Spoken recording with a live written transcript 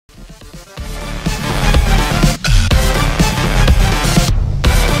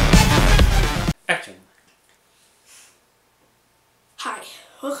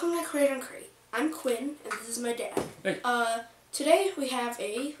Today we have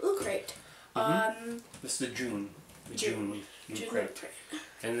a loot crate. This is the June loot crate. Crate.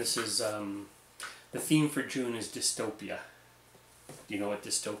 And this is, the theme for June is Dystopia. Do you know what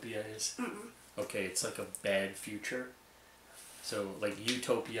Dystopia is? Mm-mm. Okay, it's like a bad future. So, like,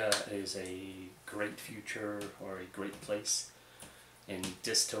 Utopia is a great future or a great place. And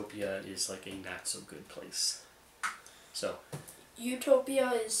Dystopia is like a not-so-good place. So...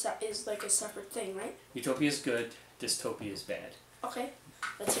 Utopia is like a separate thing, right? Utopia is good, Dystopia is bad. Okay,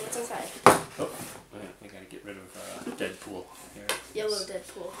 let's see what's inside. Oh, we gotta get rid of Deadpool here. Yellow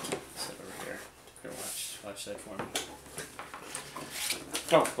Deadpool. Sit over here. Here, watch that for me.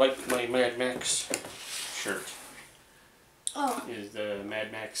 Oh, like my Mad Max shirt. Oh. Is the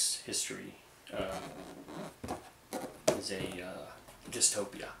Mad Max history is a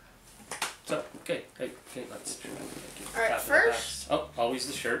dystopia. So, okay, let's get Alright, first... Oh, always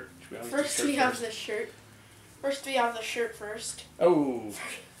the shirt. First we have the shirt. First we have the shirt first. Oh,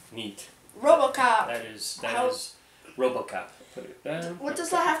 neat. RoboCop. That is RoboCop. Put it down. What does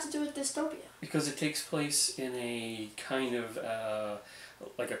that have to do with Dystopia? Because it takes place in a kind of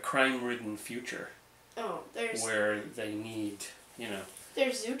like a crime-ridden future. Oh, there's... Where they need, you know...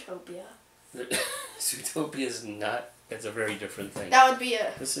 There's Zootopia. Zootopia is not... It's a very different thing. That would be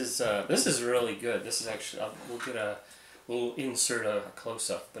a... This is really good. This is actually... we'll insert a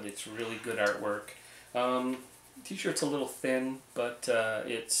close-up, but it's really good artwork. T-shirt's a little thin, but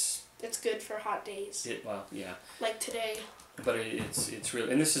it's... It's good for hot days. Well, yeah. Like today. But it's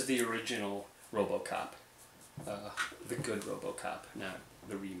really... And this is the original RoboCop. The good RoboCop, not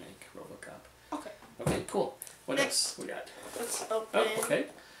the remake RoboCop. Okay. Okay, cool. What else we got? Let's open. Oh, okay.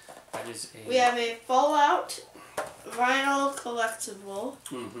 That is a... We have a Fallout vinyl collectible.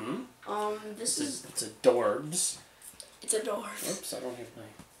 Mm-hmm. This is... It's a Dorbs. It's a Dorbs. Oops, I don't have my...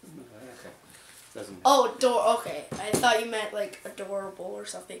 Okay. Doesn't matter. Oh, okay. I thought you meant like adorable or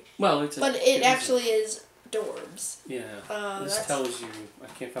something. Well, it's a... But it actually is Dorbs. Yeah. This tells you... I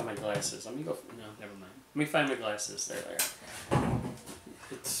can't find my glasses. Let me go... No, never mind. Let me find my glasses. There they are.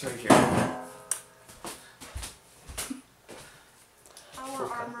 It's right here.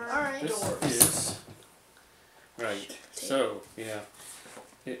 Alright. This is... Right. So, yeah.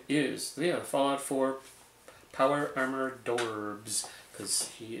 It is. Yeah, Fallout 4 Power Armor Dorbs. Because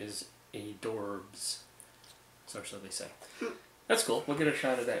he is a Dorbs. So they say. That's cool. We'll get a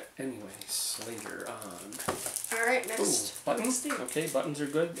shot of that anyways later on. Alright, next. Ooh, buttons. Okay, buttons are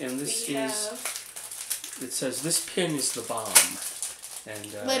good. And this is... It says, this pin is the bomb.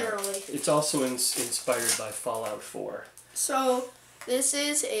 And literally. It's also inspired by Fallout 4. So, this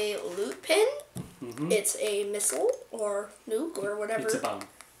is a loot pin. Mm-hmm. It's a missile or nuke or whatever. It's a bomb.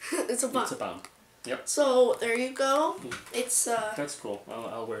 It's a bomb. It's a bomb. Yep. So, there you go. It's That's cool.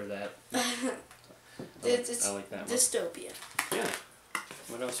 I'll wear that. it's I like that one. Dystopia. Yeah.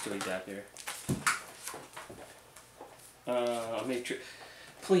 What else do we got here? A matrix.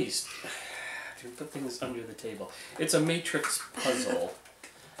 Please, don't put things under the table. It's a matrix puzzle.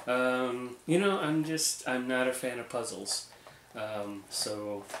 You know, I'm not a fan of puzzles.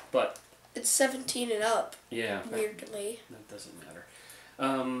 But it's 17 and up. Yeah. Weirdly. That doesn't matter.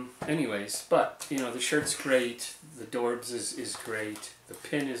 Anyways, but you know, the shirt's great. The Dorbs is great. The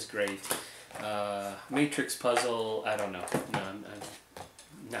pin is great. Matrix puzzle, I don't know. No, I'm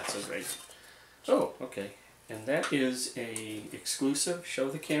not so great. Oh, okay. And that is a exclusive. Show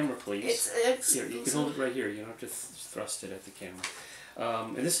the camera, please. It's exclusive. Here, you can hold it right here. You don't have to thrust it at the camera.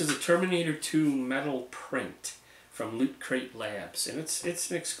 And this is a Terminator 2 metal print from Loot Crate Labs, and it's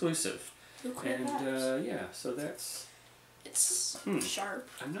an exclusive. And yeah, so that's... It's sharp.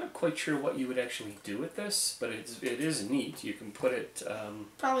 I'm not quite sure what you would actually do with this, but it is neat. You can put it...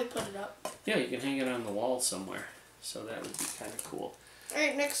 Probably put it up. Yeah, you can hang it on the wall somewhere. So that would be kind of cool.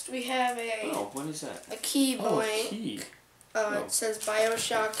 Alright, next we have a... Oh, what is that? A key blank. Oh, a key. It says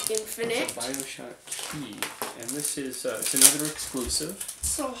BioShock Infinite. It's a BioShock key. And this is it's another exclusive. It's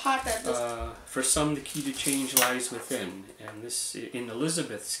so hot that this... For some, the key to change lies within. And this, in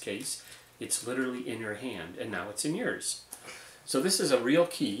Elizabeth's case, it's literally in her hand. And now it's in yours. So this is a real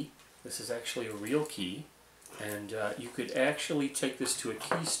key. This is actually a real key. And you could actually take this to a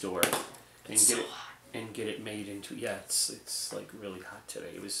key store and get it made into... Yeah, it's like really hot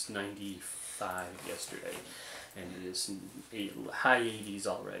today. It was 95 yesterday. And it is high 80s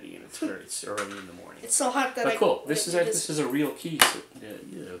already, and it's early in the morning. It's so hot that cool. This is a real key. So,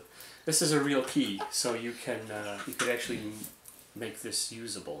 this is a real key, so you could actually make this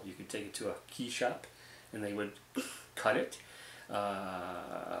usable. You could take it to a key shop, and they would cut it.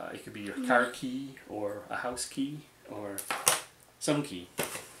 It could be your car key, or a house key, or some key.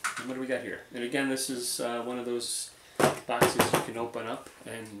 And what do we got here? And again, this is one of those boxes you can open up,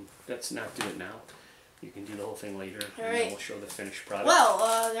 and let's not do it now. You can do the whole thing later, and then we'll show the finished product.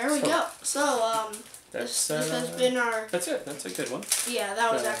 Well, there we go. So, this has been our... That's it. That's a good one. Yeah,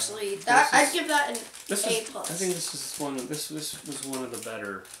 that was actually... I'd give that an A+. I think this was one of the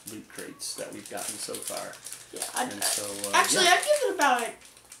better loot crates that we've gotten so far. Yeah, I'd give it about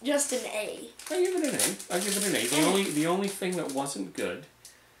just an A. I give it an A. I give it an A. The only thing that wasn't good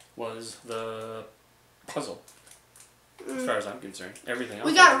was the puzzle. As far as I'm concerned, everything else.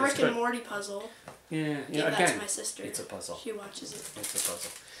 We got a Rick and Morty puzzle. Yeah. Again, that's my sister. It's a puzzle. She watches it. It's a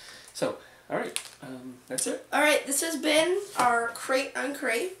puzzle. So, all right, that's it. All right, this has been our Crate on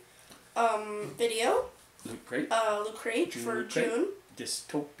Crate video. Loot Crate. Loot Crate for June.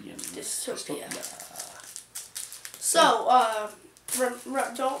 Dystopia. So,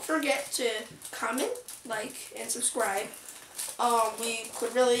 don't forget to comment, like, and subscribe. We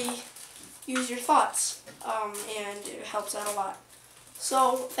could really use your thoughts, and it helps out a lot.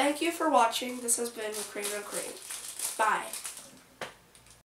 So, thank you for watching. This has been Crate on Crate. Bye.